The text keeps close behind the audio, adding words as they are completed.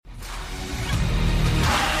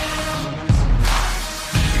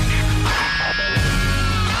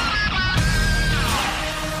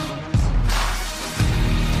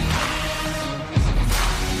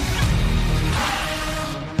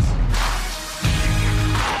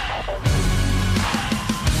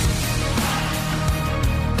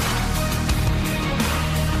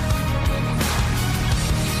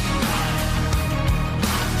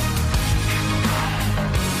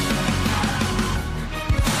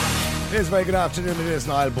It is very good afternoon. It is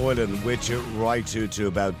Niall Boylan with you right to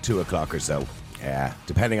about 2 o'clock or so.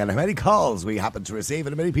 Depending on how many calls we happen to receive,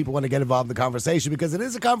 and many people want to get involved in the conversation because it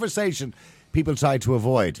is a conversation people try to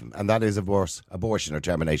avoid, and that is, of course, abortion or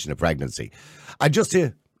termination of pregnancy. And just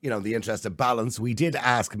to, the interest of balance, we did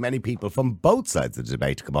ask many people from both sides of the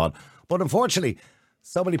debate to come on, but unfortunately,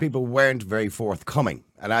 so many people weren't very forthcoming.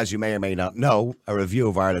 And as you may or may not know, a review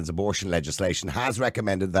of Ireland's abortion legislation has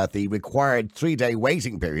recommended that the required 3-day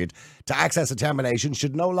waiting period to access a termination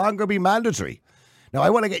should no longer be mandatory. Now, I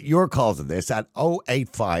want to get your calls on this at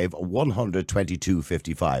 085 100 22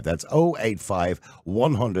 55. That's 085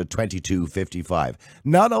 100 22 55.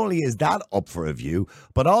 Not only is that up for review,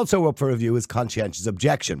 but also up for review is conscientious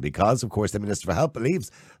objection because, of course, the Minister for Health believes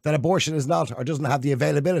that abortion is not or doesn't have the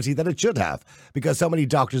availability that it should have because so many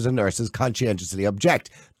doctors and nurses conscientiously object.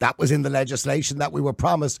 That was in the legislation that we were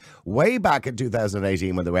promised way back in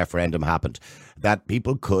 2018 when the referendum happened, that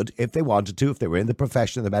people could, if they wanted to, if they were in the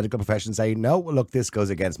profession, the medical profession, say, no, look, this goes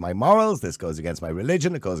against my morals, this goes against my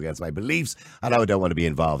religion, it goes against my beliefs, and I don't want to be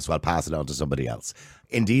involved, so I'll pass it on to somebody else.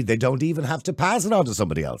 Indeed, they don't even have to pass it on to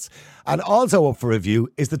somebody else. And also up for review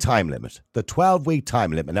is the time limit, the 12-week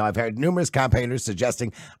time limit. Now, I've heard numerous campaigners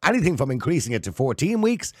suggesting anything from increasing it to 14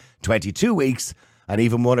 weeks, 22 weeks, and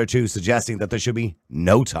even one or two suggesting that there should be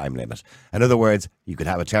no time limit. In other words, you could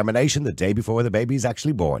have a termination the day before the baby is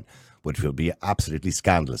actually born, which will be absolutely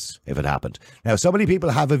scandalous if it happened. Now, so many people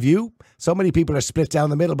have a view, so many people are split down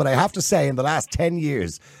the middle, but I have to say in the last 10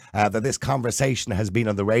 years that this conversation has been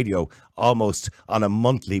on the radio almost on a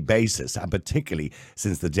monthly basis, and particularly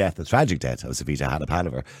since the tragic death of Savita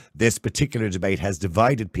Hanapanova, this particular debate has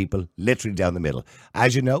divided people literally down the middle.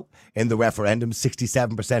 As you know, in the referendum,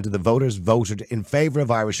 67% of the voters voted in favour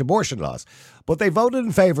of Irish abortion laws, but they voted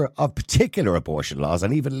in favour of particular abortion laws,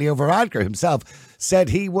 and even Leo Varadkar himself said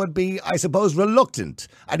he would be, I suppose, reluctant,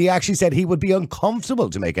 and he actually said he would be uncomfortable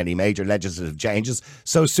to make any major legislative changes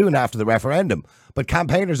so soon after the referendum. But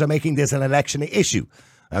campaigners are making this an election issue,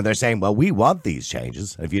 and they're saying, well, we want these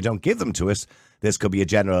changes, and if you don't give them to us, this could be a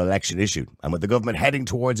general election issue. And with the government heading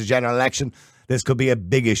towards a general election, this could be a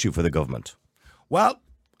big issue for the government. Well,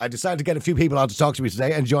 I decided to get a few people on to talk to me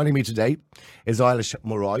today, and joining me today is Eilish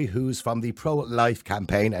Mulroy, who's from the Pro-Life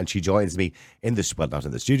campaign, and she joins me not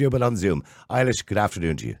in the studio, but on Zoom. Eilish, good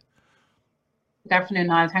afternoon to you. Good afternoon,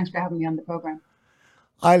 Niall. Thanks for having me on the programme.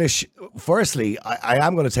 Eilish, firstly, I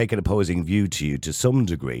am going to take an opposing view to you to some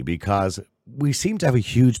degree because we seem to have a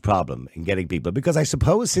huge problem in getting people, because I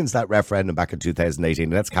suppose since that referendum back in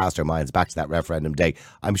 2018, let's cast our minds back to that referendum day,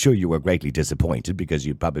 I'm sure you were greatly disappointed because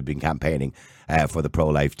you'd probably been campaigning for the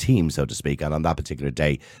pro-life team, so to speak, and on that particular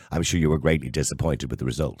day, I'm sure you were greatly disappointed with the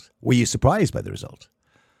result. Were you surprised by the result?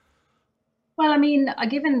 Well, I mean,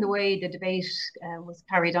 given the way the debate was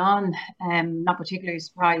carried on, not particularly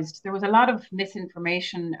surprised. There was a lot of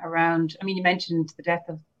misinformation around. I mean, you mentioned the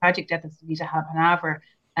tragic death of Savita Hanapanova,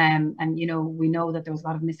 and we know that there was a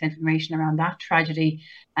lot of misinformation around that tragedy.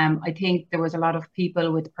 I think there was a lot of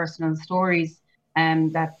people with personal stories,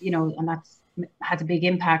 and that had a big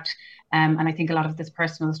impact. And I think a lot of this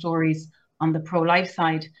personal stories on the pro-life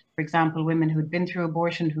side, for example, women who had been through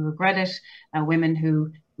abortion who regret it, women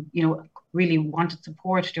who really wanted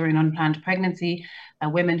support during unplanned pregnancy,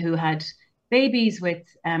 women who had babies with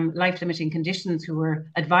life-limiting conditions who were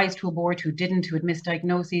advised to abort, who didn't, who had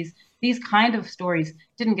misdiagnoses. These kind of stories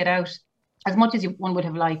didn't get out as much as one would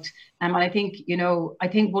have liked. And I think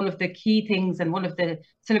one of the key things and one of the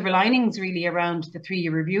silver linings really around the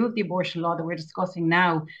 3-year review of the abortion law that we're discussing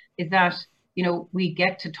now is that we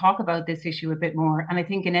get to talk about this issue a bit more. And I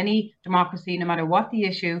think in any democracy, no matter what the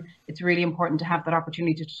issue, it's really important to have that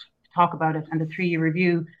opportunity to talk about it. And the 3-year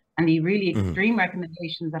review and the really extreme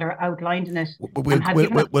recommendations that are outlined in it.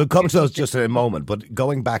 We'll come to those just in a moment, but still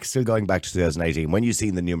going back to 2018, when you've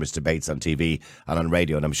seen the numerous debates on TV and on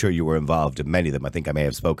radio, and I'm sure you were involved in many of them, I think I may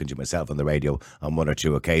have spoken to you myself on the radio on one or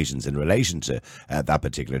two occasions in relation to that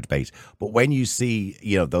particular debate. But when you see,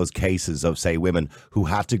 those cases of, say, women who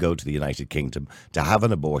had to go to the United Kingdom to have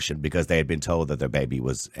an abortion because they had been told that their baby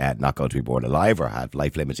was not going to be born alive or had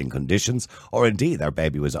life-limiting conditions, or indeed their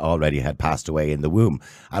baby had passed away in the womb,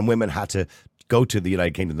 and women had to go to the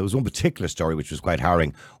United Kingdom. There was one particular story which was quite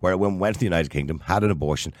harrowing, where a woman went to the United Kingdom, had an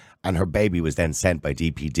abortion, and her baby was then sent by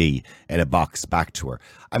DPD in a box back to her.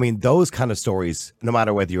 I mean, those kind of stories, no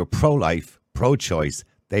matter whether you're pro-life, pro-choice,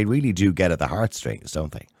 they really do get at the heartstrings,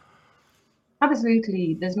 don't they?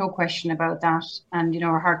 Absolutely. There's no question about that. And,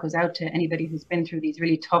 our heart goes out to anybody who's been through these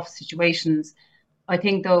really tough situations. I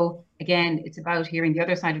think, though, again, it's about hearing the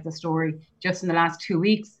other side of the story. Just in the last 2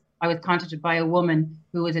 weeks, I was contacted by a woman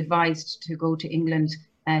who was advised to go to England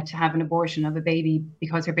to have an abortion of a baby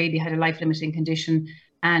because her baby had a life-limiting condition,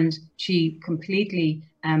 and she completely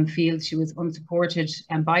feels she was unsupported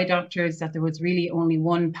by doctors, that there was really only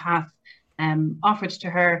one path offered to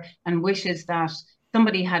her, and wishes that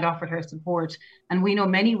somebody had offered her support. And we know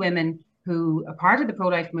many women who are part of the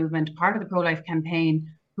pro-life movement, part of the pro-life campaign,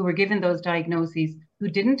 who were given those diagnoses, who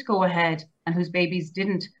didn't go ahead, and whose babies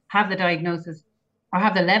didn't have the diagnosis or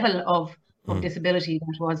have the level of disability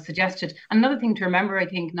that was suggested. Another thing to remember, I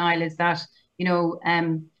think, Niall, is that,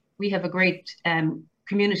 we have a great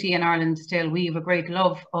community in Ireland still. We have a great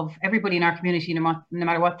love of everybody in our community, no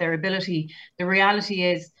matter what their ability. The reality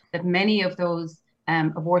is that many of those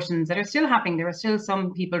abortions that are still happening, there are still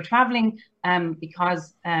some people traveling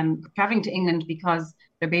traveling to England because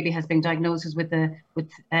their baby has been diagnosed with a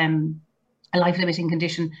life-limiting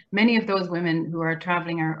condition. Many of those women who are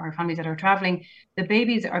traveling, or families that are traveling, the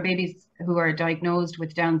babies are babies who are diagnosed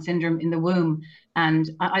with Down syndrome in the womb. And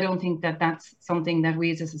I don't think that that's something that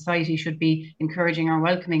we as a society should be encouraging or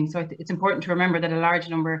welcoming. So it's important to remember that a large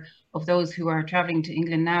number of those who are traveling to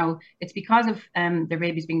England now, it's because of their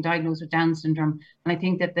babies being diagnosed with Down syndrome. And I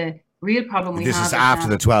think that the real problem we have... This is after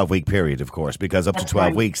the 12-week period, of course, because up to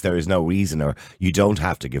 12 weeks, there is no reason, or you don't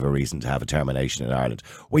have to give a reason to have a termination in Ireland.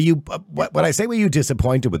 Were you, when I say were you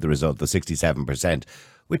disappointed with the result, the 67%,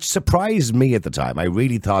 which surprised me at the time? I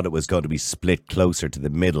really thought it was going to be split closer to the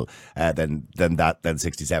middle than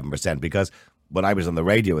 67%, because when I was on the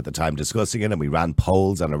radio at the time discussing it, and we ran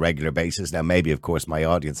polls on a regular basis. Now, maybe, of course, my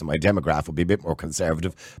audience and my demographic would be a bit more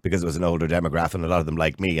conservative because it was an older demographic, and a lot of them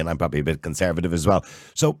like me, and I'm probably a bit conservative as well.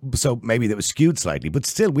 So maybe that was skewed slightly, but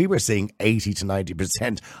still, we were seeing 80 to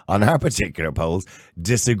 90% on our particular polls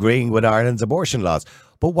disagreeing with Ireland's abortion laws.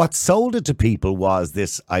 But what sold it to people was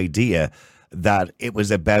this idea that it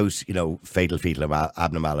was about, fatal fetal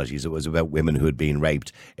abnormalities. It was about women who had been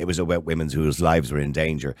raped. It was about women whose lives were in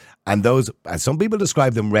danger. And those, as some people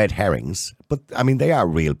describe them, red herrings, but I mean, they are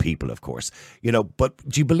real people, of course, but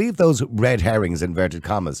do you believe those red herrings, inverted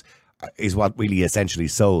commas, is what really essentially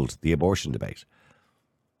sold the abortion debate?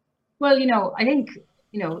 Well, I think,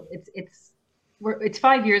 it's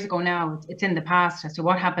 5 years ago now. It's in the past as to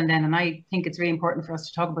what happened then, and I think it's really important for us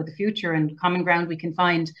to talk about the future and common ground we can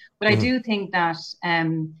find. But I do think that,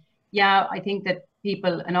 I think that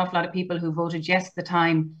an awful lot of people who voted yes at the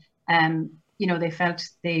time, they felt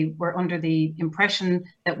they were under the impression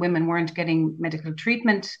that women weren't getting medical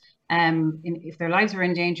treatment if their lives were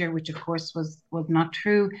in danger, which of course was not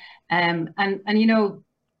true.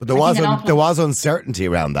 But there was uncertainty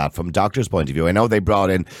around that from doctors' point of view. I know they brought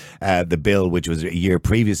in the bill, which was a year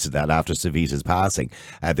previous to that, after Savita's passing.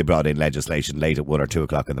 They brought in legislation late at 1 or 2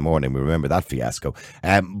 o'clock in the morning. We remember that fiasco.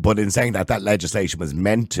 But in saying that legislation was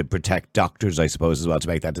meant to protect doctors, I suppose, as well, to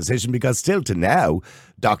make that decision, because still to now,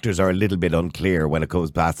 doctors are a little bit unclear when it goes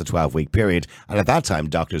past the 12-week period. And at that time,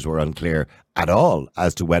 doctors were unclear at all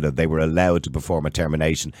as to whether they were allowed to perform a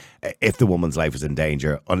termination if the woman's life was in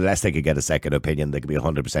danger, unless they could get a second opinion. They could be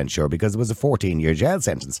 100% sure, because there was a 14-year jail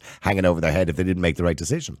sentence hanging over their head if they didn't make the right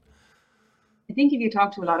decision. I think if you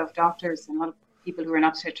talk to a lot of doctors and a lot of people who are in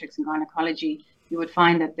obstetrics and gynecology, you would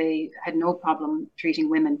find that they had no problem treating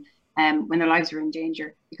women when their lives were in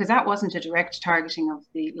danger, because that wasn't a direct targeting of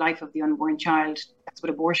the life of the unborn child. That's what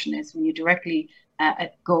abortion is, when you directly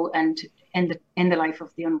go and end the life of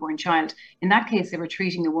the unborn child. In that case, they were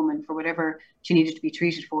treating the woman for whatever she needed to be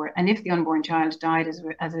treated for. And if the unborn child died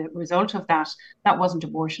as a result of that, that wasn't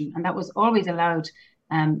abortion. And that was always allowed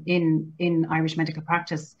in Irish medical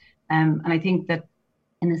practice. And I think that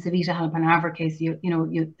in the Savita Halappanavar case,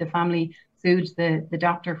 the family sued the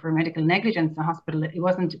doctor for medical negligence in the hospital. It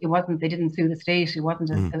wasn't, they didn't sue the state. It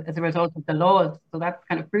wasn't as a result of the laws. So that's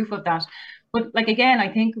kind of proof of that. But again, I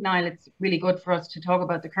think, Niall, it's really good for us to talk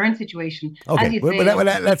about the current situation. Okay,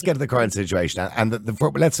 let's get to the current situation, and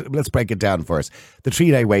let's break it down first. The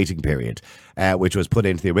 3-day waiting period, which was put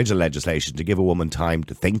into the original legislation to give a woman time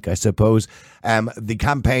to think, I suppose. The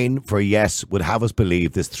campaign for Yes would have us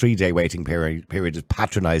believe this 3-day waiting period is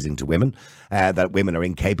patronising to women, that women are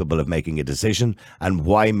incapable of making a decision, and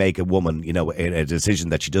why make a woman, in a decision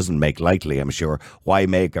that she doesn't make lightly, I'm sure, why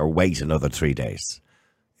make her wait another 3 days?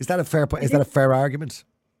 Is that a fair argument?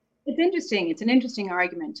 It's interesting. It's an interesting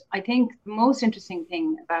argument. I think the most interesting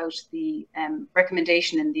thing about the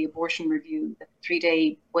recommendation in the abortion review that the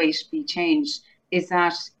 3-day wait be changed is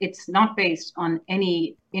that it's not based on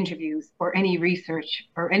any interviews or any research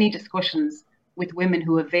or any discussions with women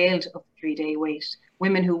who availed of the 3-day wait,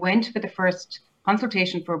 women who went for the first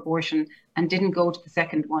consultation for abortion and didn't go to the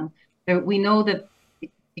second one. We know that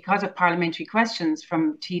because of parliamentary questions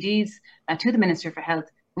from TDs to the Minister for Health,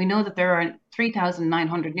 We know that there are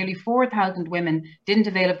 3,900, nearly 4,000 women didn't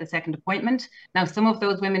avail of the second appointment. Now, some of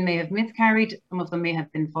those women may have miscarried, some of them may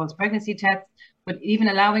have been false pregnancy tests, but even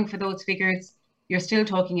allowing for those figures, you're still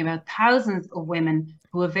talking about thousands of women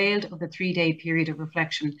who availed of the 3-day period of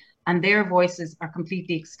reflection, and their voices are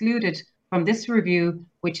completely excluded from this review,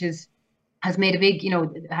 which has made a big,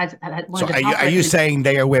 has one So of the are you saying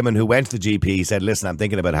they are women who went to the GP, said, listen, I'm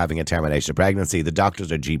thinking about having a termination of pregnancy. The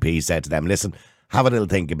doctors or GP said to them, listen, have a little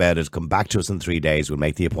think about it. Come back to us in 3 days. We'll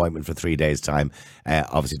make the appointment for 3 days' time,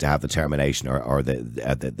 obviously to have the termination or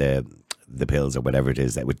the pills or whatever it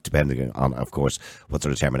is, that would depending on, of course, what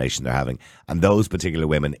sort of termination they're having. And those particular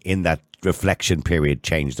women in that reflection period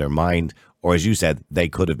changed their mind. Or as you said, they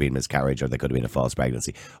could have been miscarriage or they could have been a false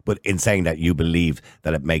pregnancy. But in saying that, you believe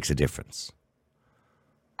that it makes a difference.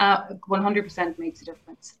 100% makes a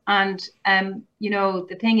difference. And,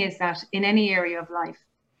 the thing is that in any area of life,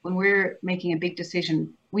 when we're making a big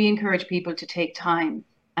decision, we encourage people to take time.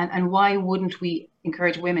 And why wouldn't we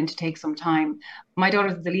encourage women to take some time? My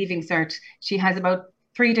daughter's the Leaving Cert. She has about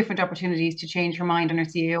 3 different opportunities to change her mind on her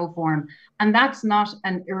CAO form. And that's not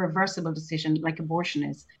an irreversible decision like abortion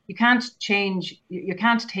is. You can't change, you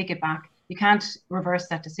can't take it back. You can't reverse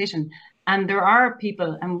that decision. And there are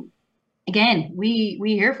people, and again, we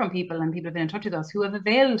hear from people, and people have been in touch with us who have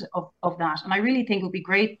availed of that. And I really think it would be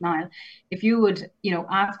great, Niall, if you would,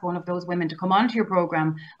 ask one of those women to come onto your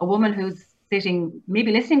program, a woman who's sitting,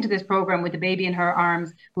 maybe listening to this program with the baby in her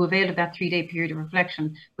arms, who availed of that 3-day period of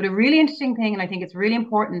reflection. But a really interesting thing, and I think it's really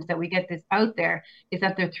important that we get this out there, is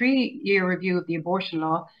that their 3-year review of the abortion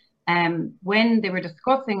law, when they were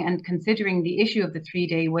discussing and considering the issue of the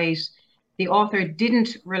 3-day wait, the author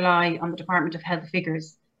didn't rely on the Department of Health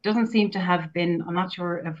figures. Doesn't seem to have been, I'm not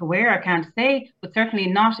sure if aware, I can't say, but certainly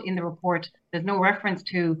not in the report. There's no reference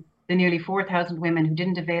to the nearly 4,000 women who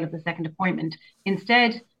didn't avail of the second appointment.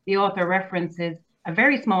 Instead, the author references a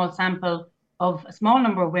very small sample of a small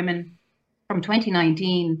number of women from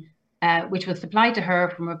 2019, which was supplied to her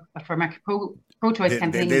from a pro-choice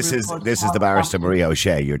campaign. This is the barrister Maria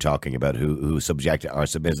O'Shea you're talking about, who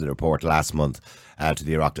submitted a report last month to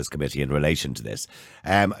the Oireachtas Committee in relation to this.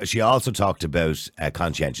 She also talked about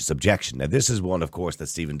conscientious objection. Now, this is one, of course, that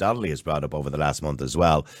Stephen Donnelly has brought up over the last month as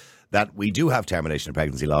well, that we do have termination of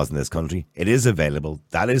pregnancy laws in this country. It is available.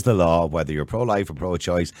 That is the law, whether you're pro-life or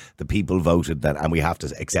pro-choice. The people voted that, and we have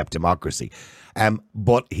to accept democracy.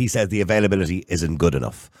 But he says the availability isn't good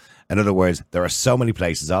enough. In other words, there are so many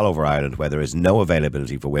places all over Ireland where there is no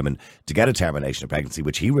availability for women to get a termination of pregnancy,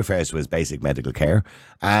 which he refers to as basic medical care,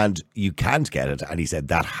 and you can't get it. And he said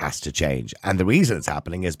that has to change. And the reason it's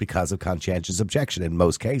happening is because of conscientious objection in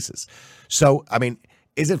most cases. So, I mean,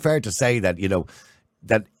 is it fair to say that,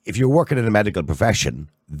 that if you're working in a medical profession,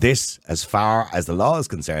 this, as far as the law is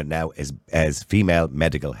concerned now, is as female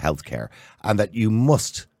medical health care, and that you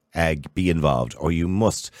must be involved, or you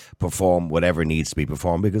must perform whatever needs to be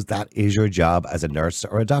performed, because that is your job as a nurse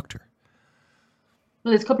or a doctor?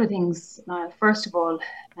 Well, there's a couple of things. First of all,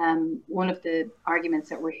 one of the arguments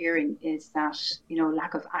that we're hearing is that,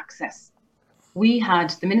 lack of access. We had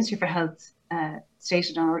the Ministry for Health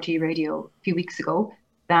stated on RT Radio a few weeks ago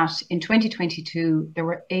that in 2022, there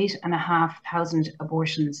were 8,500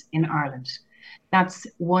 abortions in Ireland. That's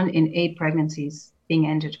 1 in 8 pregnancies being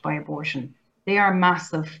ended by abortion. They are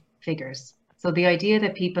massive figures. So the idea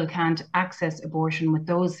that people can't access abortion with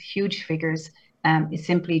those huge figures is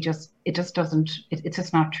simply it's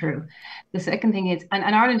just not true. The second thing is,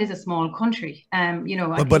 and Ireland is a small country,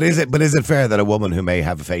 But is it fair that a woman who may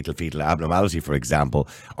have a fatal fetal abnormality, for example,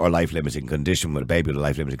 or life-limiting condition, with a baby with a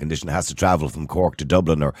life-limiting condition, has to travel from Cork to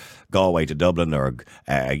Dublin, or Galway to Dublin, or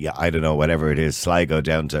I don't know, whatever it is, Sligo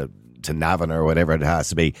down to Navan, or whatever it has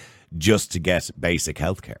to be, just to get basic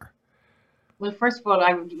health care? Well, first of all,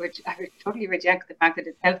 I would totally reject the fact that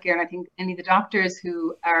it's healthcare, and I think any of the doctors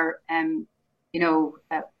who are,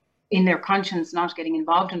 in their conscience not getting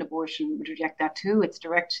involved in abortion would reject that too. It's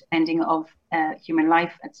direct ending of human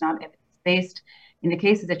life. It's not evidence-based. In the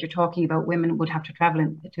cases that you're talking about, women would have to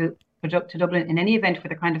travel to Dublin in any event for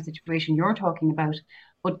the kind of situation you're talking about.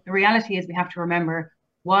 But the reality is, we have to remember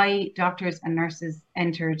why doctors and nurses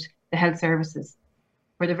entered the health services.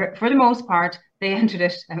 For the most part, they entered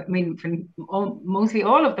it, mostly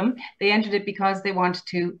all of them, they entered it because they want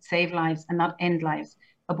to save lives and not end lives.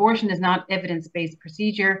 Abortion is not evidence-based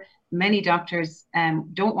procedure. Many doctors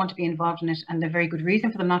don't want to be involved in it, and there's very good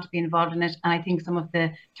reason for them not to be involved in it. And I think some of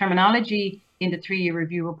the terminology in the 3-year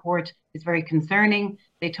review report is very concerning.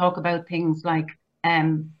 They talk about things like,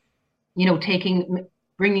 bringing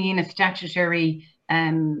in a statutory,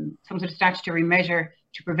 some sort of statutory measure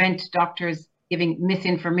to prevent doctors giving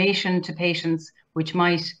misinformation to patients which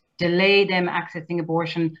might delay them accessing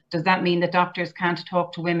abortion. Does that mean that doctors can't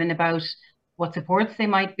talk to women about what supports they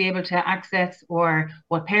might be able to access or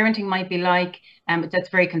what parenting might be like? That's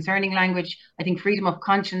very concerning language. I think freedom of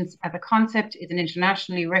conscience as a concept is an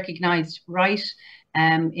internationally recognized right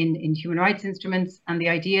in human rights instruments, and the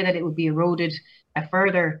idea that it would be eroded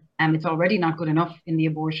further, it's already not good enough in the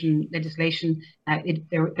abortion legislation.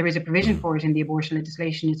 There is a provision for it in the abortion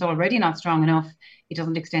legislation. It's already not strong enough. It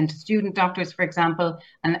doesn't extend to student doctors, for example,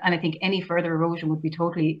 and I think any further erosion would be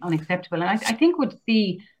totally unacceptable. And I think would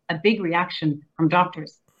see a big reaction from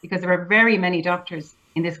doctors, because there are very many doctors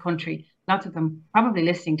in this country, lots of them probably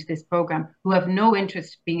listening to this program, who have no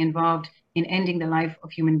interest being involved in ending the life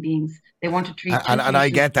of human beings. They want to treat and I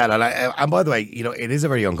get that, and by the way, it is a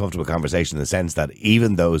very uncomfortable conversation in the sense that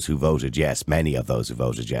even those who voted yes, many of those who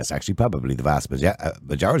voted yes, actually probably the vast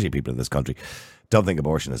majority of people in this country, don't think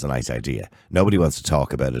abortion is a nice idea. Nobody wants to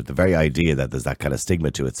talk about it. The very idea that there's that kind of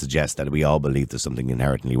stigma to it suggests that we all believe there's something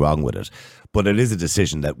inherently wrong with it. But it is a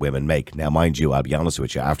decision that women make. Now, mind you, I'll be honest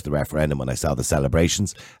with you, after the referendum, when I saw the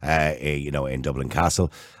celebrations, in Dublin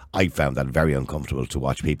Castle, I found that very uncomfortable to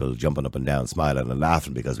watch people jumping up and down, smiling and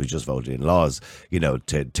laughing because we just voted in laws,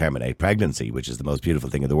 to terminate pregnancy, which is the most beautiful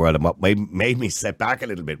thing in the world. And what made me sit back a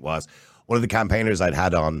little bit was one of the campaigners I'd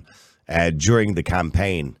had on during the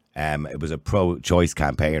campaign. It was a pro-choice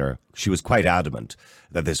campaigner. She was quite adamant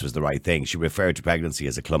that this was the right thing. She referred to pregnancy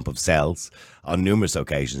as a clump of cells on numerous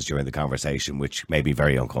occasions during the conversation, which made me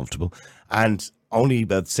very uncomfortable. And only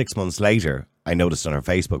about 6 months later, I noticed on her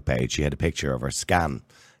Facebook page, she had a picture of her scan.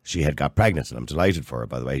 She had got pregnant, and I'm delighted for her,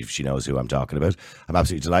 by the way, if she knows who I'm talking about. I'm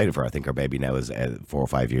absolutely delighted for her. I think her baby now is 4 or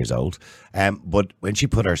 5 years old. But when she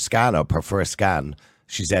put her scan up, her first scan,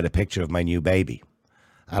 she said, "A picture of my new baby."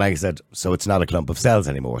 And I said, so it's not a clump of cells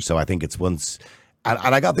anymore. So I think it's once, and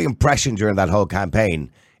I got the impression during that whole campaign,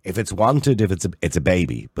 if it's wanted, if it's a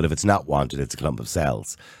baby, but if it's not wanted, it's a clump of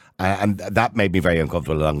cells. And that made me very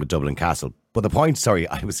uncomfortable along with Dublin Castle. But the point,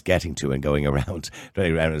 I was getting to and going around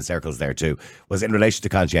in circles there too, was in relation to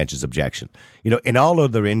conscientious objection. In all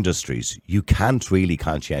other industries, you can't really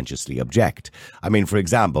conscientiously object. I mean, for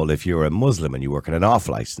example, if you're a Muslim and you work in an off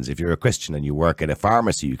license, if you're a Christian and you work in a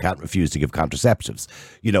pharmacy, you can't refuse to give contraceptives.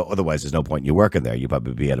 Otherwise there's no point in you working there. You'd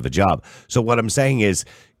probably be out of a job. So what I'm saying is,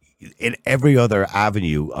 in every other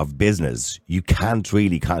avenue of business, you can't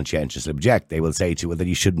really conscientiously object. They will say to you, well, that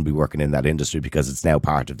you shouldn't be working in that industry because it's now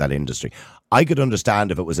part of that industry. I could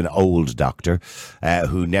understand if it was an old doctor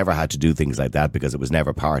who never had to do things like that because it was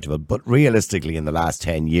never part of it. But realistically, in the last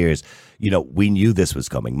 10 years, we knew this was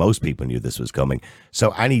coming. Most people knew this was coming.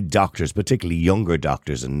 So any doctors, particularly younger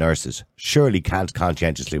doctors and nurses, surely can't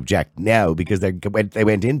conscientiously object now because they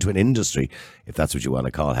went into an industry, if that's what you want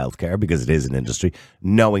to call healthcare, because it is an industry,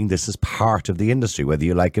 knowing this is part of the industry, whether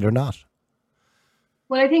you like it or not.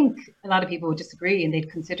 Well, I think a lot of people would disagree and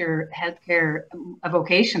they'd consider healthcare a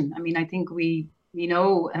vocation. I mean, I think we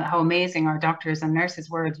know how amazing our doctors and nurses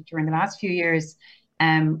were during the last few years.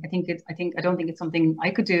 I don't think it's something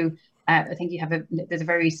I could do. I think there's a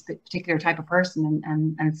very particular type of person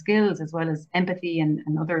and skills, as well as empathy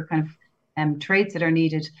and other kind of traits that are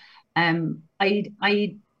needed. I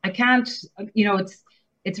can't,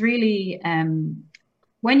 it's really,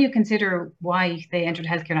 when you consider why they entered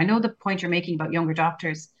healthcare, and I know the point you're making about younger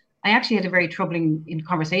doctors, I actually had a very troubling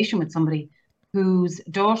conversation with somebody whose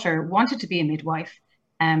daughter wanted to be a midwife.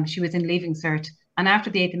 She was in Leaving Cert. And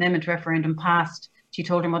after the Eighth Amendment referendum passed, she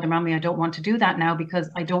told her mother, "Mommy, I don't want to do that now because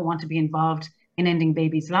I don't want to be involved in ending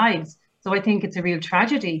babies' lives." So I think it's a real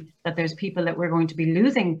tragedy that there's people that we're going to be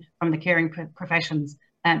losing from the caring professions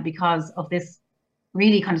because of this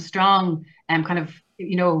really kind of strong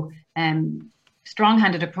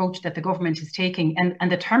strong-handed approach that the government is taking,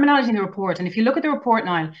 and the terminology in the report. And if you look at the report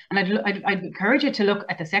now, and I'd encourage you to look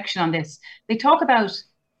at the section on this, they talk about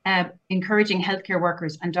encouraging healthcare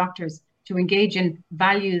workers and doctors to engage in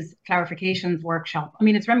values clarifications workshop. I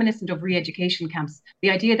mean, it's reminiscent of re-education camps.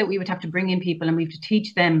 The idea that we would have to bring in people and we have to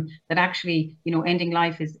teach them that actually, ending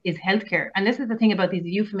life is healthcare. And this is the thing about these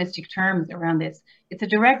euphemistic terms around this. It's a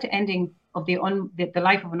direct ending of the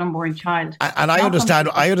life of an unborn child. And I understand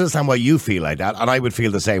why you feel like that, and I would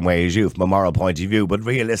feel the same way as you from a moral point of view. But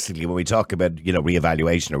realistically, when we talk about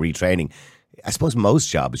reevaluation or retraining, I suppose most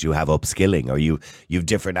jobs you have upskilling, or you've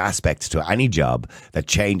different aspects to any job that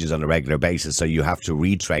changes on a regular basis. So you have to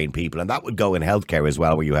retrain people, and that would go in healthcare as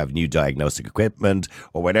well, where you have new diagnostic equipment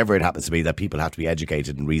or whatever it happens to be, that people have to be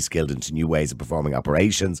educated and reskilled into new ways of performing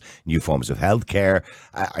operations, new forms of healthcare.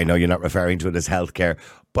 I know you're not referring to it as healthcare,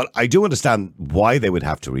 but I do understand why they would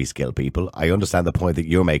have to reskill people. I understand the point that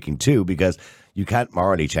you're making too, because You can't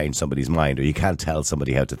morally change somebody's mind, or you can't tell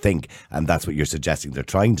somebody how to think, and that's what you're suggesting they're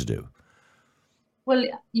trying to do. Well,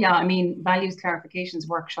 yeah, I mean, values clarifications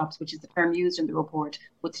workshops, which is the term used in the report,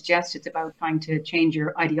 would suggest it's about trying to change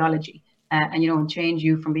your ideology, and change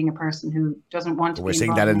you from being a person who doesn't want to. We're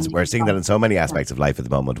seeing that in so many aspects of life at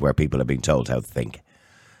the moment, where people are being told how to think.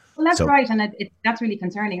 Well, that's right, and that's really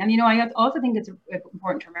concerning. And I also think it's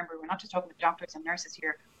important to remember we're not just talking about doctors and nurses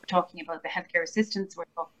here. We're talking about the healthcare assistants. We're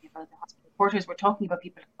talking about the hospital porters. We're talking about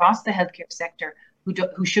people across the healthcare sector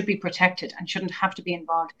who should be protected and shouldn't have to be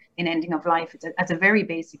involved in ending of life. It's a very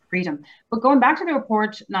basic freedom. But going back to the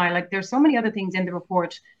report now, like there's so many other things in the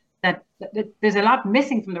report that there's a lot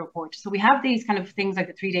missing from the report. So we have these kind of things like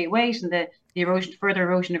the 3-day wait and the further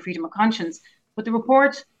erosion of freedom of conscience. But the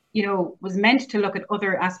report, was meant to look at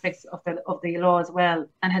other aspects of the law as well,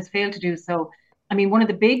 and has failed to do so. I mean, one of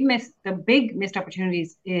the big missed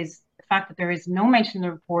opportunities is the fact that there is no mention in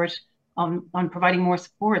the report on providing more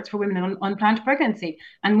supports for women in unplanned pregnancy.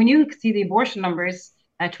 And when you see the abortion numbers,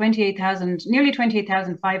 nearly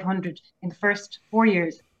 28,500 in the first 4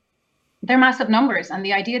 years, they're massive numbers, and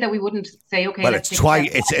the idea that we wouldn't say, okay, well,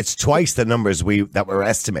 it's twice the numbers that were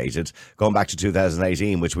estimated going back to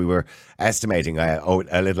 2018, which we were estimating a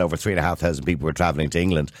little over 3,500 people were travelling to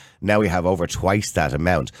England. Now we have over twice that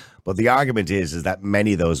amount. But the argument is that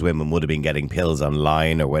many of those women would have been getting pills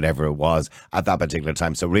online or whatever it was at that particular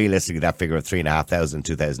time. So realistically, that figure of 3,500 in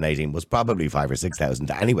 2018 was probably 5,000 or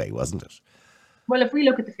 6,000 anyway, wasn't it? Well, if we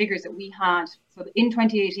look at the figures that we had, so in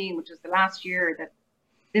 2018, which was the last year that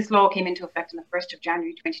this law came into effect on the 1st of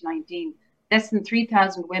January 2019, less than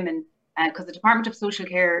 3,000 women, because the Department of Social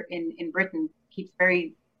Care in Britain keeps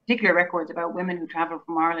very particular records about women who travel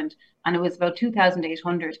from Ireland, and it was about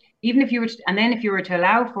 2,800. Even if you were to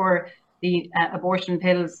allow for the abortion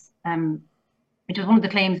pills, which was one of the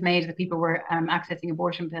claims made that people were accessing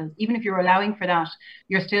abortion pills, even if you're allowing for that,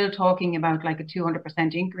 you're still talking about like a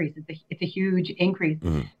 200% increase. It's a huge increase.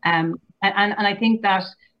 Mm-hmm. And I think that,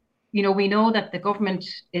 we know that the government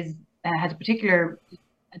has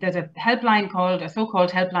there's a so-called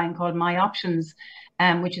helpline called My Options,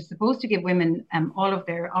 which is supposed to give women all of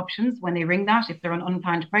their options when they ring that if they're on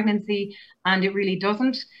unplanned pregnancy, and it really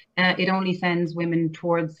doesn't. It only sends women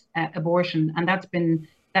towards abortion, and that's been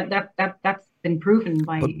proven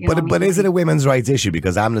by. But is it a women's rights issue?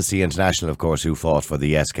 Because Amnesty International, of course, who fought for the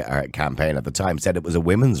Yes campaign at the time, said it was a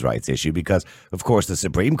women's rights issue because, of course, the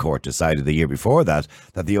Supreme Court decided the year before that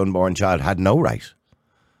the unborn child had no right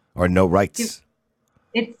or no rights.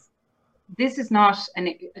 It's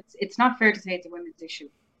not fair to say it's a women's issue.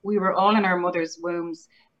 We were all in our mother's wombs.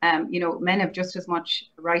 Men have just as much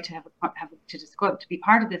right to to be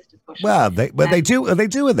part of this discussion. Well, they do and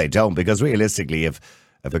they don't, because realistically, if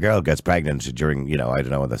a girl gets pregnant during,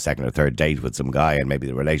 the second or third date with some guy, and maybe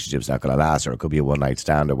the relationship's not going to last, or it could be a one-night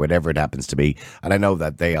stand or whatever it happens to be. And I know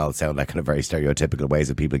that they all sound like kind of very stereotypical ways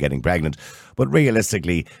of people getting pregnant. But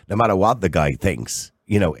realistically, no matter what the guy thinks,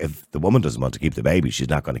 if the woman doesn't want to keep the baby, she's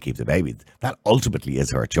not going to keep the baby. That ultimately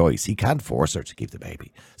is her choice. He can't force her to keep the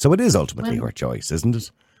baby. So it is ultimately her choice, isn't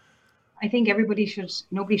it? I think nobody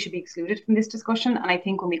should be excluded from this discussion. And I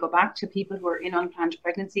think when we go back to people who are in unplanned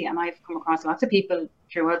pregnancy, and I've come across lots of people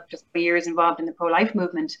throughout just my years involved in the pro-life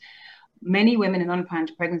movement, many women in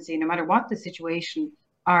unplanned pregnancy, no matter what the situation,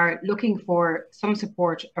 are looking for some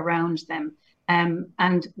support around them.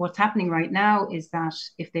 And what's happening right now is that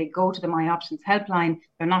if they go to the My Options helpline,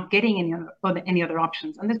 they're not getting any other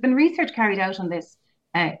options. And there's been research carried out on this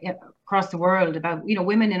across the world about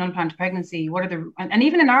women in unplanned pregnancy. And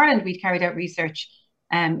even in Ireland, we carried out research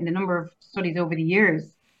in a number of studies over the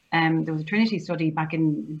years. There was a Trinity study back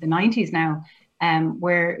in the 90s now,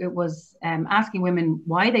 where it was asking women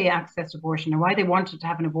why they accessed abortion or why they wanted to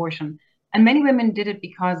have an abortion. And many women did it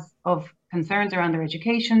because of concerns around their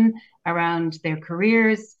education, around their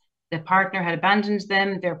careers. The partner had abandoned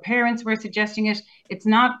them. Their parents were suggesting it. It's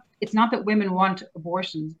not that women want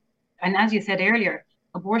abortions. And as you said earlier,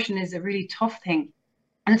 abortion is a really tough thing.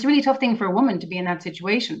 And it's a really tough thing for a woman to be in that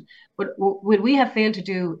situation. But what we have failed to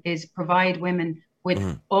do is provide women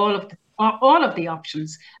with all of the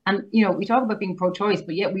options. And, we talk about being pro-choice,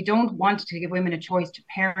 but yet we don't want to give women a choice to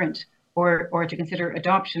parent or to consider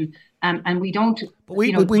adoption. And we don't. But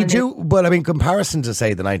we do. But I mean, comparison to,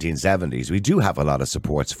 say, the 1970s, we do have a lot of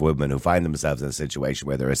supports for women who find themselves in a situation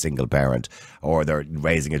where they're a single parent or they're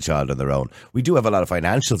raising a child on their own. We do have a lot of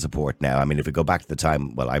financial support now. I mean, if we go back to the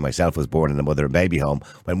time, I myself was born in a mother and baby home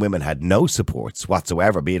when women had no supports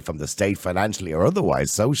whatsoever, be it from the state financially or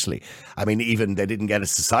otherwise socially. I mean, even they didn't get a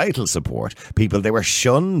societal support. They were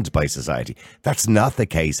shunned by society. That's not the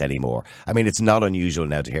case anymore. I mean, it's not unusual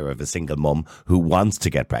now to hear of a single mum who wants to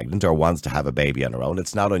get pregnant or or wants to have a baby on her own.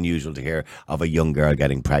 It's not unusual to hear of a young girl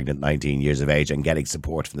getting pregnant, 19 years of age, and getting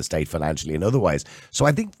support from the state financially and otherwise. So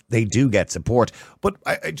I think they do get support. But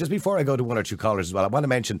just before I go to one or two callers as well, I want to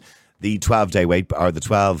mention the 12-day wait, or the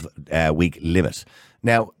 12-week limit.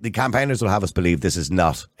 Now, the campaigners will have us believe this is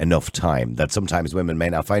not enough time, that sometimes women may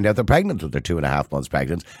not find out they're pregnant until they're 2.5 months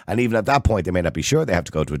pregnant. And even at that point, they may not be sure. They have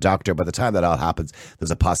to go to a doctor. By the time that all happens, there's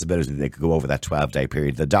a possibility they could go over that 12-day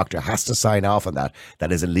period. The doctor has to sign off on that.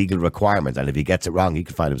 That is a legal requirement. And if he gets it wrong, he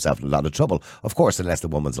could find himself in a lot of trouble. Of course, unless the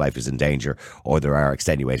woman's life is in danger or there are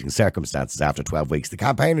extenuating circumstances after 12 weeks. The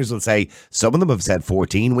campaigners will say, some of them have said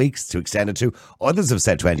 14 weeks to extend it to. Others have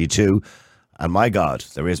said 22. And my God,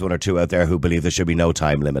 there is one or two out there who believe there should be no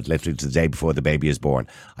time limit, literally to the day before the baby is born.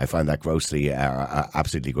 I find that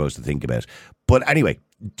absolutely gross to think about. But anyway,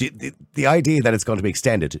 the idea that it's going to be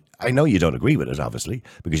extended, I know you don't agree with it, obviously,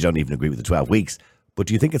 because you don't even agree with the 12 weeks. But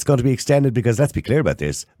do you think it's going to be extended? Because let's be clear about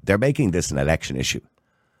this. They're making this an election issue.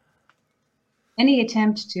 Any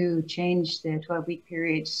attempt to change the 12-week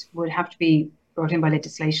period would have to be brought in by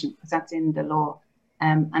legislation, because that's in the law.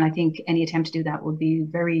 And I think any attempt to do that would be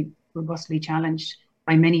very robustly challenged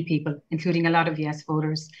by many people, including a lot of yes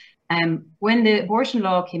voters. When the abortion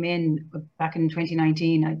law came in back in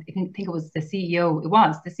 2019, I think it was the CEO. It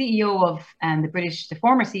was the CEO of the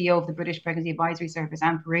former CEO of the British Pregnancy Advisory Service,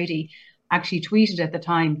 Anne Parady, actually tweeted at the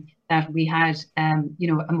time that we had,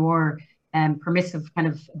 a more permissive kind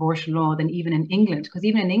of abortion law than even in England, because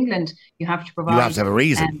even in England you have to provide. You have to have a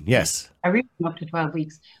reason, yes. A reason up to 12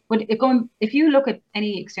 weeks. But if you look at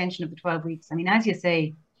any extension of the 12 weeks, I mean, as you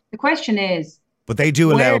say, the question is. But they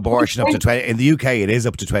do allow abortion up to 20. In the UK, it is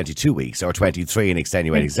up to 22 weeks or 23 in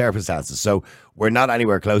extenuating circumstances. So we're not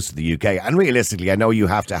anywhere close to the UK. And realistically, I know you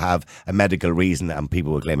have to have a medical reason, and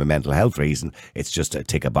people will claim a mental health reason. It's just a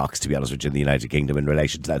tick a box, to be honest with you, in the United Kingdom in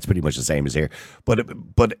relation to that. It's pretty much the same as here.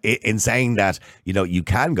 But in saying that, you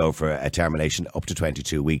can go for a termination up to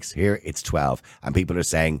 22 weeks. Here, it's 12. And people are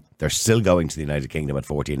saying they're still going to the United Kingdom at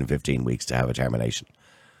 14 and 15 weeks to have a termination.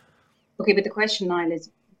 Okay, but the question, Niall, is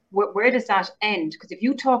where does that end? Because if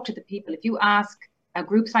you talk to the people, if you ask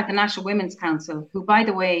groups like the National Women's Council, who, by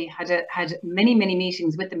the way, had many, many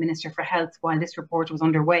meetings with the Minister for Health while this report was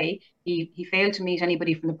underway. He failed to meet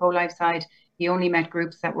anybody from the pro-life side. He only met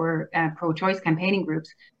groups that were pro-choice campaigning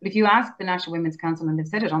groups. But if you ask the National Women's Council, and they've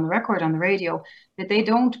said it on the record, on the radio, that they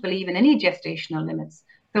don't believe in any gestational limits.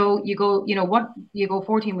 So you go, you go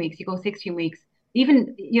 14 weeks, you go 16 weeks.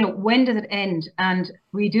 Even, when does it end? And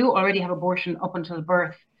we do already have abortion up until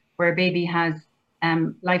birth, where a baby has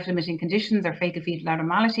life-limiting conditions or fatal fetal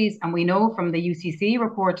abnormalities. And we know from the UCC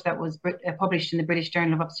report that was published in the British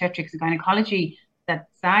Journal of Obstetrics and Gynecology that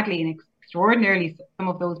sadly and extraordinarily, some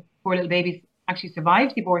of those poor little babies actually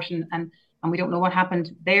survived the abortion, and we don't know what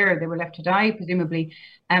happened there. They were left to die, presumably.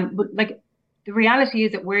 But the reality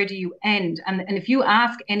is that where do you end? And if you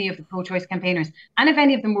ask any of the pro-choice campaigners, and if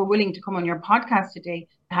any of them were willing to come on your podcast today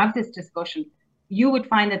to have this discussion, you would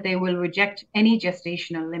find that they will reject any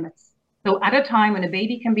gestational limits. So at a time when a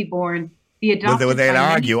baby can be born, be adopted. Well, they'll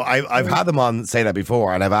argue. I've had them on say that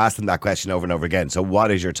before, and I've asked them that question over and over again. So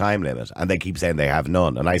what is your time limit? And they keep saying they have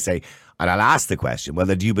none. And I say, and I'll ask the question, well,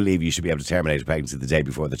 do you believe you should be able to terminate a pregnancy the day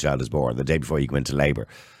before the child is born, the day before you go into labour?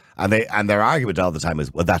 And their argument all the time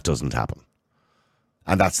is, well, that doesn't happen.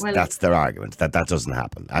 And that's their argument, that doesn't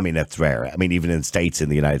happen. I mean, it's rare. I mean, even in states in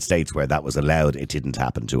the United States where that was allowed, it didn't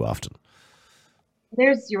happen too often.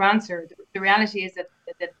 There's your answer. The reality is that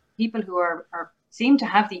people who seem to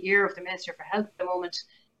have the ear of the Minister for Health at the moment,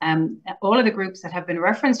 all of the groups that have been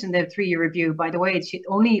referenced in the 3-year review, by the way, it's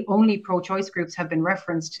only pro-choice groups have been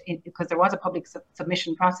referenced because there was a public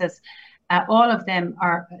submission process. All of them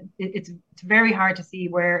are, it's very hard to see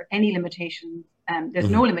where any limitations, there's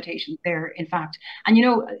no limitations there, in fact. And,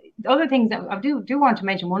 the other things that I do want to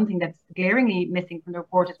mention, one thing that's glaringly missing from the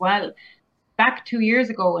report as well. Back 2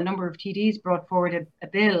 years ago, a number of TDs brought forward a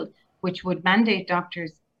bill which would mandate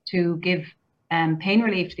doctors to give pain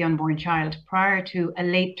relief to the unborn child prior to a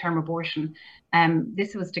late-term abortion.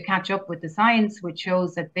 This was to catch up with the science, which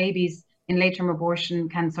shows that babies in late-term abortion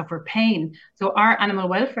can suffer pain. So our animal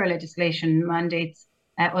welfare legislation mandates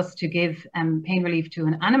us to give pain relief to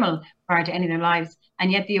an animal prior to ending their lives,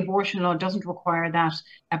 and yet the abortion law doesn't require that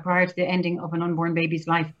prior to the ending of an unborn baby's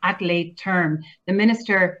life at late term. The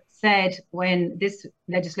minister said when this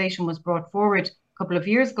legislation was brought forward a couple of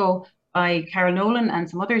years ago by Carol Nolan and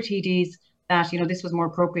some other TDs that this was more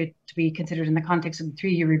appropriate to be considered in the context of the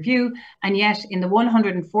 3-year review. And yet in the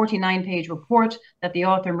 149-page report that the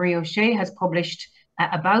author Marie O'Shea has published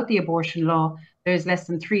about the abortion law, there's less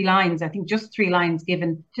than 3 lines, I think just 3 lines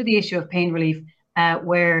given to the issue of pain relief,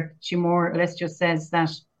 where she more or less just says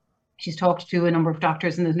that she's talked to a number of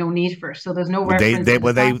doctors and there's no need for it. So there's no Well, reference.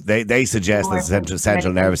 they suggest that the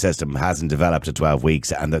central nervous system hasn't developed at 12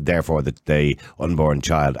 weeks and that therefore the unborn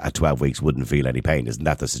child at 12 weeks wouldn't feel any pain. Isn't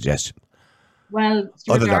that the suggestion? Well,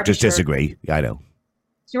 other doctors disagree. Yeah, I know.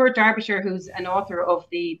 Stuart Derbyshire, who's an author of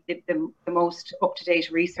the most up-to-date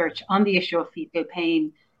research on the issue of fetal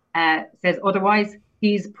pain, says otherwise.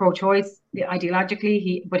 He's pro-choice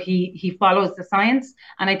ideologically, but he follows the science.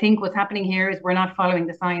 And I think what's happening here is we're not following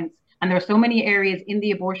the science. And there are so many areas in the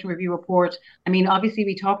abortion review report. I mean, obviously,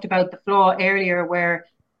 we talked about the flaw earlier where,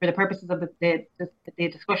 for the purposes of the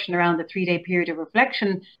discussion around the 3-day period of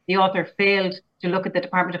reflection, the author failed to look at the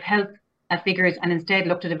Department of Health figures and instead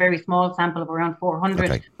looked at a very small sample of around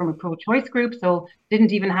 400 from a pro-choice group. So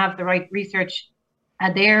didn't even have the right research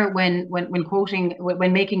there when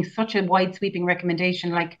making such a wide sweeping recommendation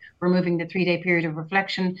like removing the 3-day period of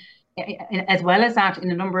reflection. As well as that, in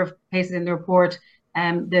a number of places in the report,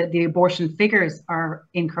 the abortion figures are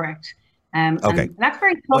incorrect. And that's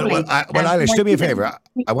very troubling. Well, Eilish, do me a favour.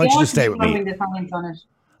 I want you to stay with me. The science on it.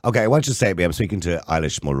 Okay, I want you to stay with me. I'm speaking to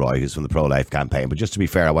Eilish Mulroy, who's from the Pro-Life campaign. But just to be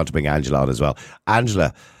fair, I want to bring Angela on as well.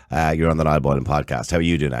 Angela, you're on the Niall Boylan podcast. How are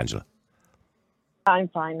you doing, Angela? I'm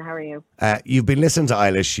fine. How are you? You've been listening to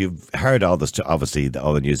Eilish. You've heard all this, obviously,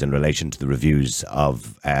 all the news in relation to the reviews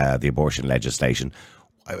of the abortion legislation.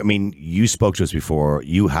 I mean, you spoke to us before.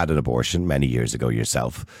 You had an abortion many years ago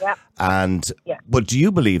yourself. Yeah. But do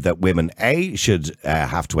you believe that women, A, should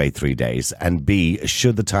have to wait 3 days, and B,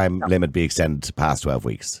 should the time limit be extended to past 12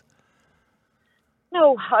 weeks?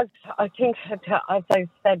 No, I think, as I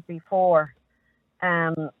said before,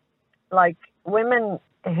 like women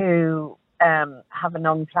who have an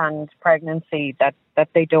unplanned pregnancy that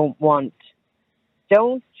they don't want,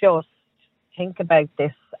 don't just think about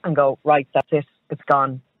this and go, right, that's it, it's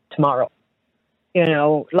gone tomorrow. You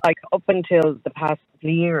know, like up until the past couple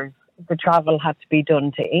of years, the travel had to be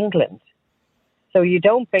done to England. So you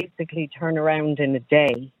don't basically turn around in a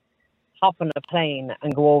day, hop on a plane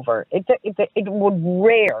and go over. It would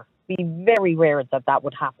be very rare that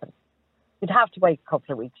would happen. You'd have to wait a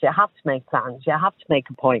couple of weeks. You have to make plans. You have to make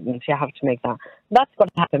appointments. You have to make that. That's what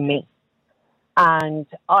happened to me. And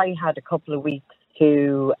I had a couple of weeks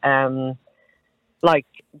to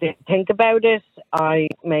think about it. I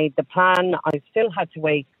made the plan. I still had to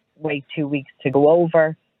wait 2 weeks to go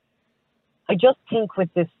over. I just think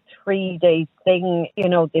with this 3-day thing, you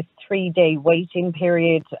know, this 3-day waiting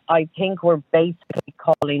period, I think we're basically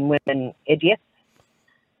calling women idiots,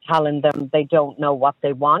 telling them they don't know what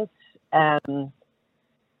they want. But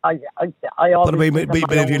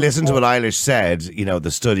if you listen to what Eilish said, you know,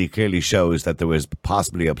 the study clearly shows that there was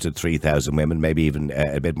possibly up to 3,000 women, maybe even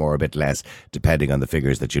a bit more, a bit less, depending on the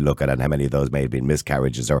figures that you look at and how many of those may have been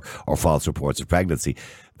miscarriages or false reports of pregnancy,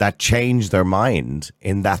 that changed their mind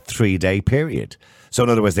in that 3-day period. So in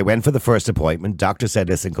other words, they went for the first appointment. Doctor said,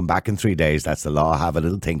 listen, come back in 3 days. That's the law. Have a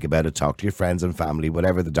little think about it. Talk to your friends and family,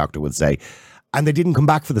 whatever the doctor would say. And they didn't come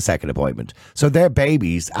back for the second appointment. So they're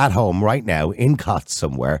babies at home right now in cots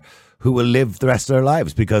somewhere who will live the rest of their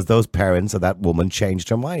lives because those parents or that woman changed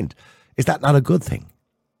her mind. Is that not a good thing?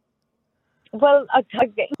 Well,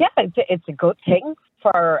 yeah, it's a good thing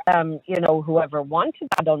for, whoever wanted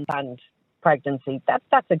that unplanned pregnancy.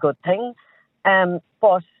 That's a good thing.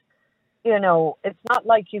 But, you know, it's not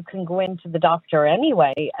like you can go into the doctor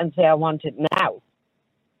anyway and say, I want it now.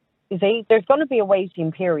 You see, there's going to be a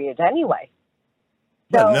waiting period anyway.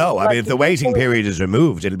 Well, no. I mean, if the waiting period is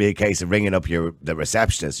removed, it'll be a case of ringing up the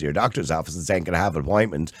receptionist, your doctor's office, and saying, "Can I have an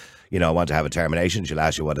appointment? You know, I want to have a termination." She'll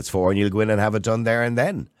ask you what it's for, and you'll go in and have it done there and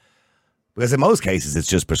then. Because in most cases, it's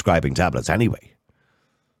just prescribing tablets anyway,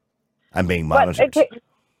 and being monitored.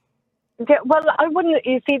 Well, I wouldn't.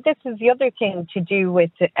 You see, this is the other thing to do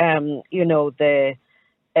with, how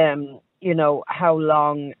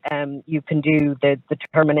long you can do the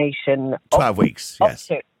termination. 12 weeks.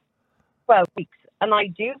 Yes. 12 weeks. And I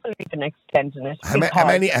do believe in extending it. How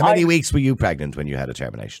many weeks were you pregnant when you had a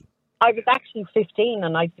termination? I was actually 15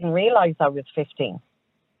 and I didn't realise I was 15.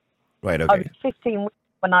 Right, okay. I was 15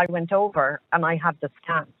 when I went over and I had the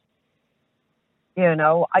scan. You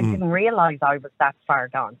know, I didn't realise I was that far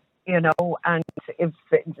gone, you know, and it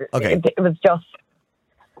was just,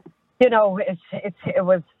 you know, it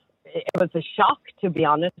was a shock, to be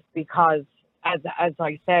honest, because as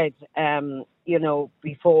I said,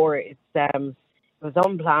 before, it was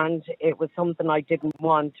unplanned. It was something I didn't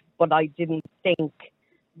want, but I didn't think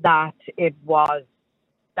that it was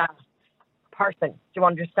that person. Do you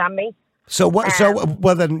understand me? So what?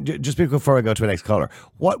 Well, then, just before I go to the next caller,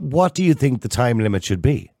 what do you think the time limit should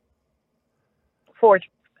be? For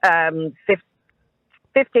 15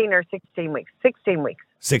 or 16 weeks. 16 weeks.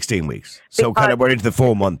 16 weeks. So kind of we're into the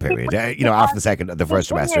 4 month period, after the first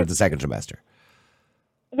trimester, the second trimester.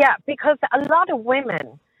 Yeah, because a lot of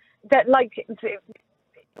women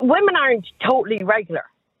women aren't totally regular.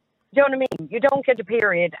 Do you know what I mean? You don't get your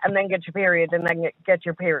period and then get your period and then get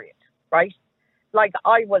your period, right? Like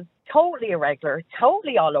I was totally irregular,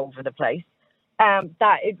 totally all over the place.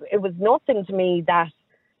 That it was nothing to me that,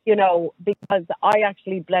 because I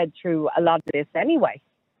actually bled through a lot of this anyway.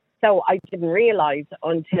 So I didn't realize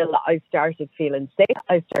until I started feeling sick.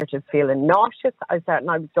 I started feeling nauseous. I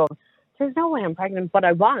was going, there's no way I'm pregnant, but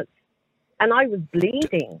I was. And I was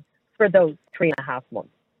bleeding for those 3.5 months.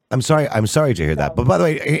 I'm sorry to hear that. But by the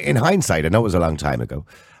way, in hindsight, I know it was a long time ago.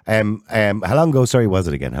 How long ago, was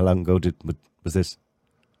it again? How long ago was this?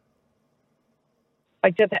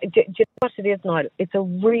 Do you know what it is, Niall? It's a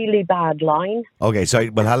really bad line. Okay,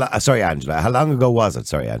 sorry. Well, sorry, Angela. How long ago was it?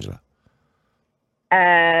 Sorry, Angela.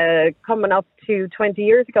 Coming up to 20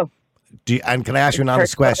 years ago. And can I ask you an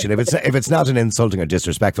honest question? If it's not an insulting or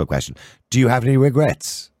disrespectful question, do you have any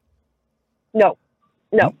regrets? No.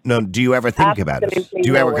 No. Do you ever think about it? Do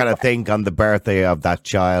you ever kind of think on the birthday of that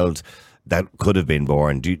child that could have been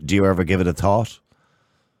born? Do you ever give it a thought?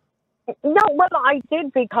 No, well, I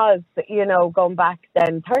did because, going back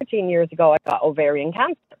then 13 years ago, I got ovarian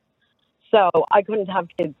cancer. So I couldn't have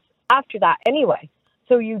kids after that anyway.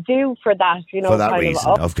 So you do for that, For that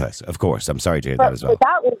reason, of course. I'm sorry to hear that as well. For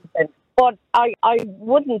that reason. But I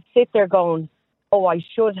wouldn't sit there going, oh, I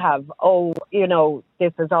should have. Oh,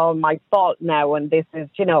 this is all my fault now. And this is,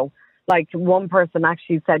 like one person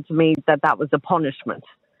actually said to me that was a punishment.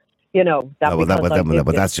 But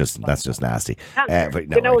that's just nasty. But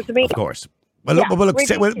no, you know what I mean? Of course. Well, look,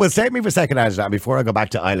 save me for a second, Angela. Before I go back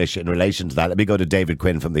to Eilish in relation to that, let me go to David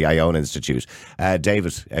Quinn from the Iona Institute.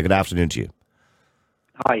 David, good afternoon to you.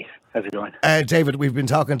 Hi, how's it going? David, we've been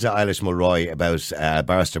talking to Eilish Mulroy about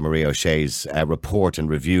Barrister Maria O'Shea's report and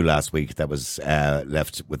review last week that was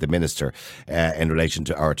left with the Minister in relation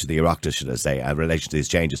to the Oireachtas, should I say, in relation to these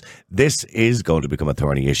changes. This is going to become a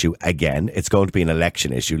thorny issue again. It's going to be an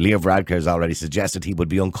election issue. Leo Varadkar has already suggested he would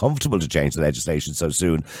be uncomfortable to change the legislation so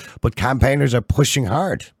soon, but campaigners are pushing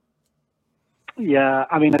hard. Yeah,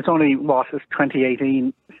 I mean, it's only, it's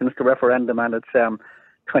 2018 since the referendum, and it's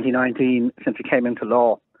 2019 since it came into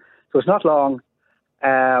law. So it's not long.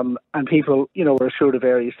 And people, were assured of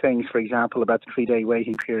various things, for example, about the 3-day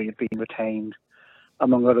waiting period being retained,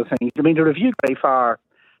 among other things. I mean, the review very far,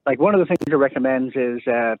 like one of the things it recommends is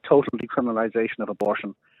total decriminalisation of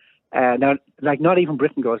abortion. Now, not even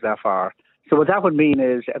Britain goes that far. So what that would mean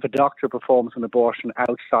is if a doctor performs an abortion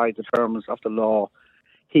outside the terms of the law,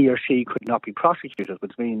 he or she could not be prosecuted,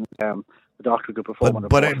 which means the doctor could perform an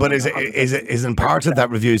abortion. But isn't part of that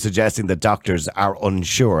review suggesting that doctors are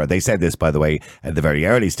unsure? They said this, by the way, at the very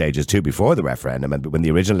early stages too, before the referendum and when the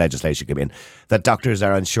original legislation came in, that doctors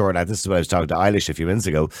are unsure. Now, this is what I was talking to Eilish a few minutes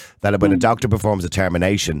ago, that when a doctor performs a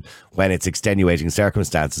termination, when it's extenuating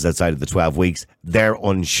circumstances outside of the 12 weeks, they're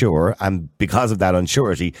unsure. And because of that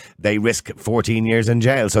unsurety, they risk 14 years in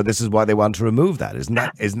jail. So this is why they want to remove that. Isn't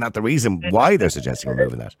that the reason why they're suggesting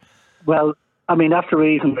removing that? Well, I mean, that's the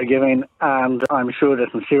reason they're giving, and I'm sure they're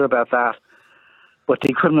sincere about that. But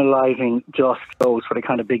decriminalising just goes for the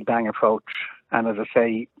kind of big bang approach. And as I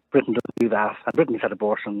say, Britain doesn't do that. And Britain's had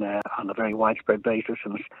abortion on a very widespread basis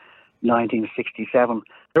since 1967.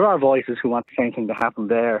 There are voices who want the same thing to happen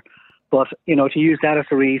there. But, to use that as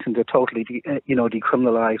a reason to totally,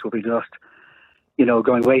 decriminalise would be just,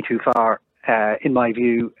 going way too far, in my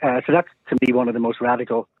view. So that's, to me, one of the most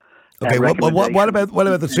radical. Okay, what about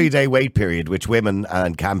the 3-day wait period, which women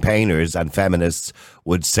and campaigners and feminists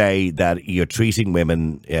would say that you're treating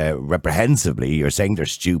women reprehensibly, you're saying they're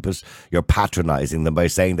stupid, you're patronising them by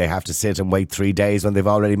saying they have to sit and wait 3 days when they've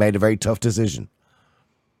already made a very tough decision?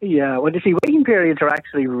 Yeah, well, you see, waiting periods are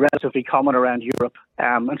actually relatively common around Europe,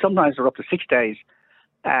 and sometimes they're up to 6 days.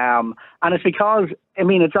 And it's because,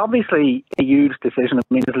 it's obviously a huge decision.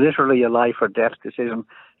 It's literally a life or death decision.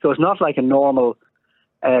 So it's not like a normal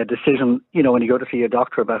decision, when you go to see a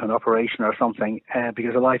doctor about an operation or something,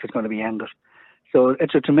 because a life is going to be ended. So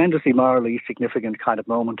it's a tremendously morally significant kind of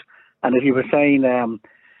moment. And as you were saying to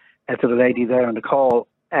the lady there on the call,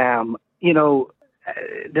 there's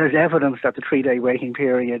evidence that the 3-day waiting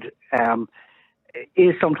period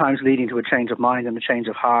is sometimes leading to a change of mind and a change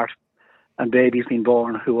of heart, and babies being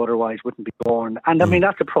born who otherwise wouldn't be born. And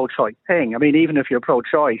that's a pro-choice thing. Even if you're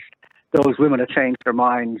pro-choice, those women have changed their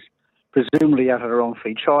minds presumably out of their own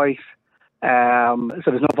free choice. So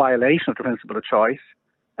there's no violation of the principle of choice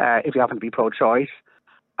if you happen to be pro-choice.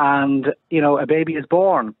 And, a baby is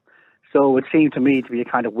born. So it seemed to me to be a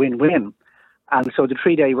kind of win-win. And so the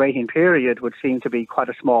 3-day waiting period would seem to be quite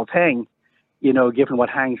a small thing, given what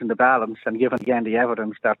hangs in the balance and given, again, the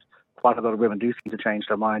evidence that quite a lot of women do seem to change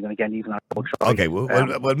their mind. And again, even our choice. Okay, well,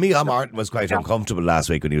 Micheál Martin was quite uncomfortable last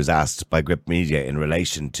week when he was asked by Grip Media in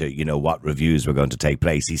relation to, what reviews were going to take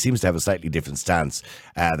place. He seems to have a slightly different stance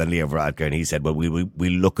than Leo Varadkar, and he said, well, we'll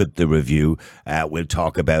look at the review, we'll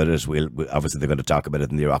talk about it, obviously they're going to talk about it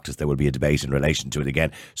in the Oireachtas, there will be a debate in relation to it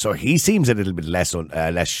again. So he seems a little bit less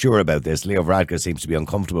sure about this. Leo Varadkar seems to be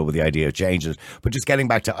uncomfortable with the idea of changes. But just getting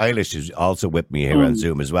back to Eilish, who's also with me here on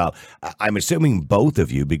Zoom as well, I'm assuming both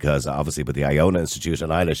of you, because obviously with the Iona Institute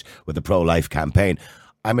and Eilish with the pro-life campaign,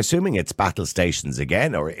 I'm assuming it's battle stations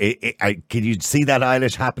again, or can you see that,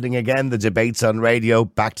 Eilish, happening again? The debates on radio,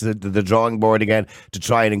 back to the drawing board again to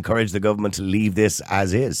try and encourage the government to leave this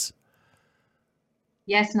as is?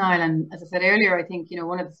 Yes, Niall, and as I said earlier, I think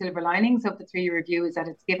one of the silver linings of the 3-year review is that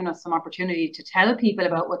it's given us some opportunity to tell people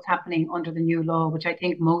about what's happening under the new law, which I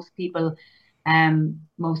think most people,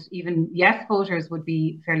 most even yes voters, would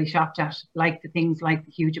be fairly shocked at, like the things like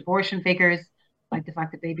the huge abortion figures, like the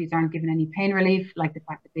fact that babies aren't given any pain relief, like the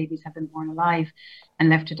fact that babies have been born alive and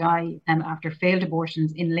left to die after failed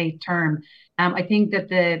abortions in late term. I think that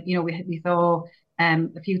we saw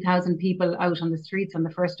a few thousand people out on the streets on the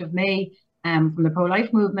 1st of May from the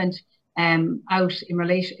pro-life movement out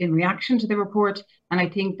in reaction to the report. And I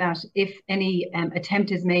think that if any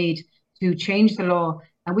attempt is made to change the law,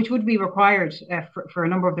 which would be required for a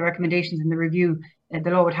number of the recommendations in the review,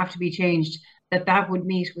 the law would have to be changed, that would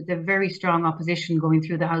meet with a very strong opposition going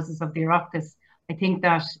through the houses of the Oireachtas. I think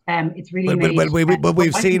that it's really But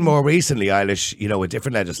we've seen more recently, Eilish, with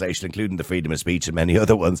different legislation, including the freedom of speech and many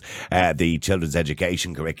other ones, the children's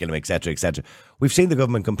education curriculum, etc., etc. We've seen the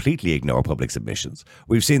government completely ignore public submissions.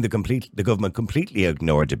 We've seen the government completely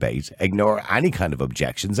ignore debate, ignore any kind of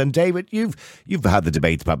objections. And David, you've had the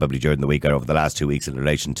debate probably during the week or over the last 2 weeks in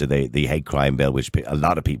relation to the hate crime bill, which a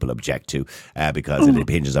lot of people object to because it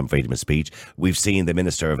impinges on freedom of speech. We've seen the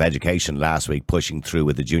Minister of Education last week pushing through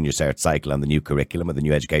with the junior cert cycle on the new curriculum, or the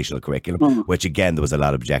new educational curriculum, which again there was a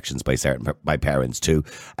lot of objections by parents too,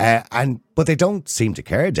 but they don't seem to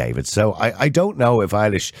care, David. So I don't know if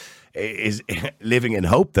Eilish is living in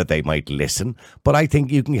hope that they might listen, but I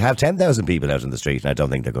think you can have 10,000 people out in the street, and I don't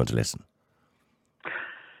think they're going to listen.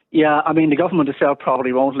 Yeah, I mean, the government itself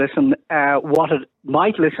probably won't listen. What it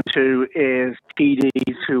might listen to is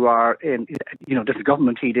TDs who are in, different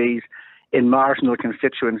government TDs in marginal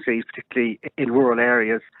constituencies, particularly in rural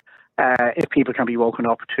areas. If people can be woken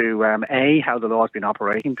up to how the law has been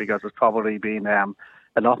operating, because it's probably been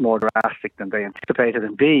a lot more drastic than they anticipated,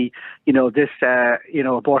 and B, this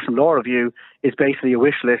abortion law review is basically a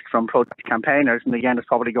wish list from protest campaigners, and again, it's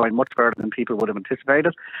probably going much further than people would have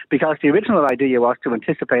anticipated, because the original idea was to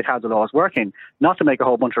anticipate how the law is working, not to make a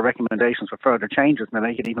whole bunch of recommendations for further changes and to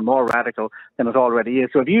make it even more radical than it already is.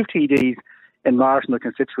 So if you have TDs in marginal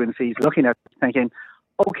constituencies looking at it, thinking,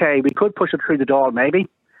 okay, we could push it through the door maybe,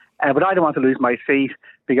 but I don't want to lose my seat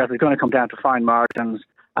because it's going to come down to fine margins,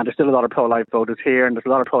 and there's still a lot of pro-life voters here, and there's a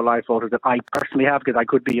lot of pro-life voters that I personally have, because I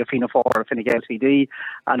could be a Fianna Fáil or a Fine Gael TD,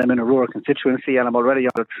 and I'm in a rural constituency, and I'm already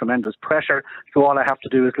under tremendous pressure, so all I have to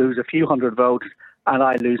do is lose a few hundred votes, and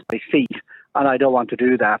I lose my seat, and I don't want to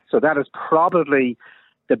do that. So that is probably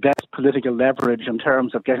the best political leverage in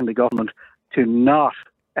terms of getting the government to not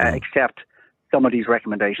accept some of these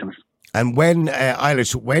recommendations. And when,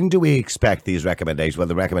 Eilish, when do we expect these recommendations? Well,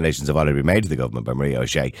 the recommendations have already been made to the government by Maria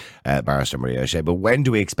O'Shea, Barrister Maria O'Shea, but when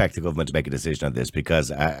do we expect the government to make a decision on this?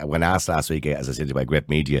 Because when asked last week, as I said by Grip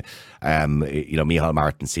Media, Micheál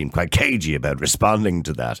Martin seemed quite cagey about responding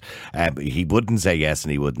to that. He wouldn't say yes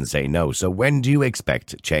and he wouldn't say no. So when do you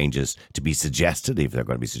expect changes to be suggested, if they're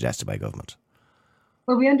going to be suggested by government?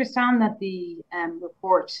 Well, we understand that the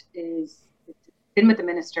report is been with the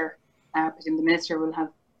Minister. I presume the Minister will have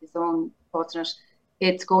his own thoughts on it.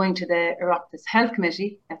 It's going to the Oireachtas Health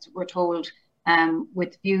Committee, that's what we're told,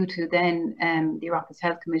 with view to then the Oireachtas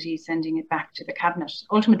Health Committee sending it back to the Cabinet.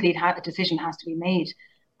 Ultimately, a decision has to be made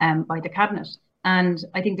by the Cabinet. And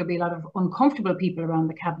I think there'll be a lot of uncomfortable people around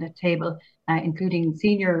the Cabinet table, including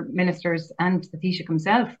senior ministers and the Taoiseach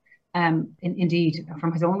himself. Indeed,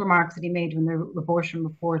 from his own remarks that he made when the abortion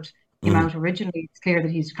report came out originally, it's clear that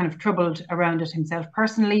he's kind of troubled around it himself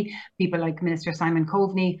personally. People like Minister Simon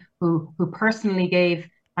Coveney, who personally gave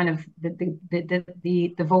kind of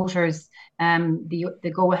the voters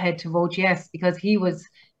the go ahead to vote yes, because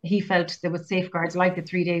he felt there was safeguards like the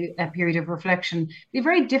 3-day period of reflection. It'd be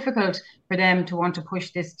very difficult for them to want to push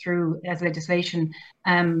this through as legislation.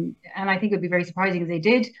 And I think it would be very surprising if they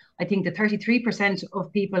did. I think the 33%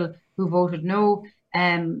 of people who voted no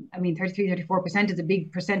I mean, 33-34% is a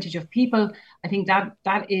big percentage of people. I think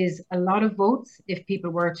that is a lot of votes if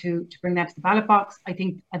people were to bring that to the ballot box. I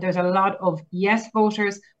think there's a lot of yes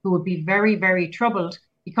voters who would be very, very troubled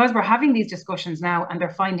because we're having these discussions now and they're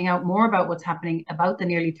finding out more about what's happening about the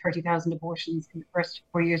nearly 30,000 abortions in the first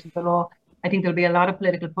 4 years of the law. I think there'll be a lot of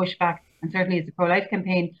political pushback, and certainly as the pro-life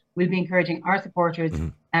campaign, we'll be encouraging our supporters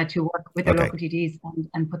to work with their local TDs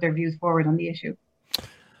and put their views forward on the issue.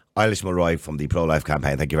 Eilish Mulroy from the Pro-Life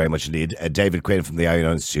Campaign, thank you very much indeed. David Quinn from the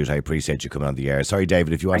Iona Institute, I appreciate you coming on the air. Sorry,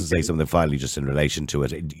 David, if you want to say something finally just in relation to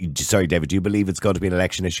it. Sorry, David, do you believe it's going to be an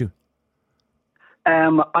election issue?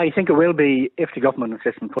 I think it will be if the government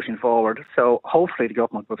insists on pushing forward. So hopefully the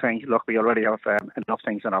government will think, look, we already have enough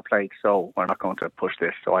things on our plate, so we're not going to push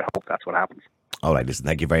this. So I hope that's what happens. All right, listen,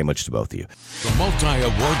 thank you very much to both of you. The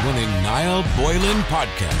multi-award-winning Niall Boylan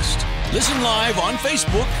Podcast. Listen live on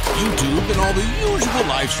Facebook, YouTube, and all the usual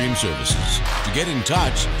live stream services. To get in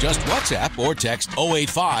touch, just WhatsApp or text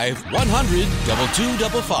 085 100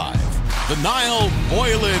 2255. The Niall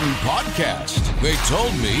Boylan Podcast. They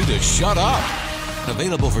told me to shut up.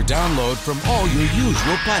 Available for download from all your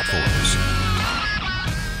usual platforms.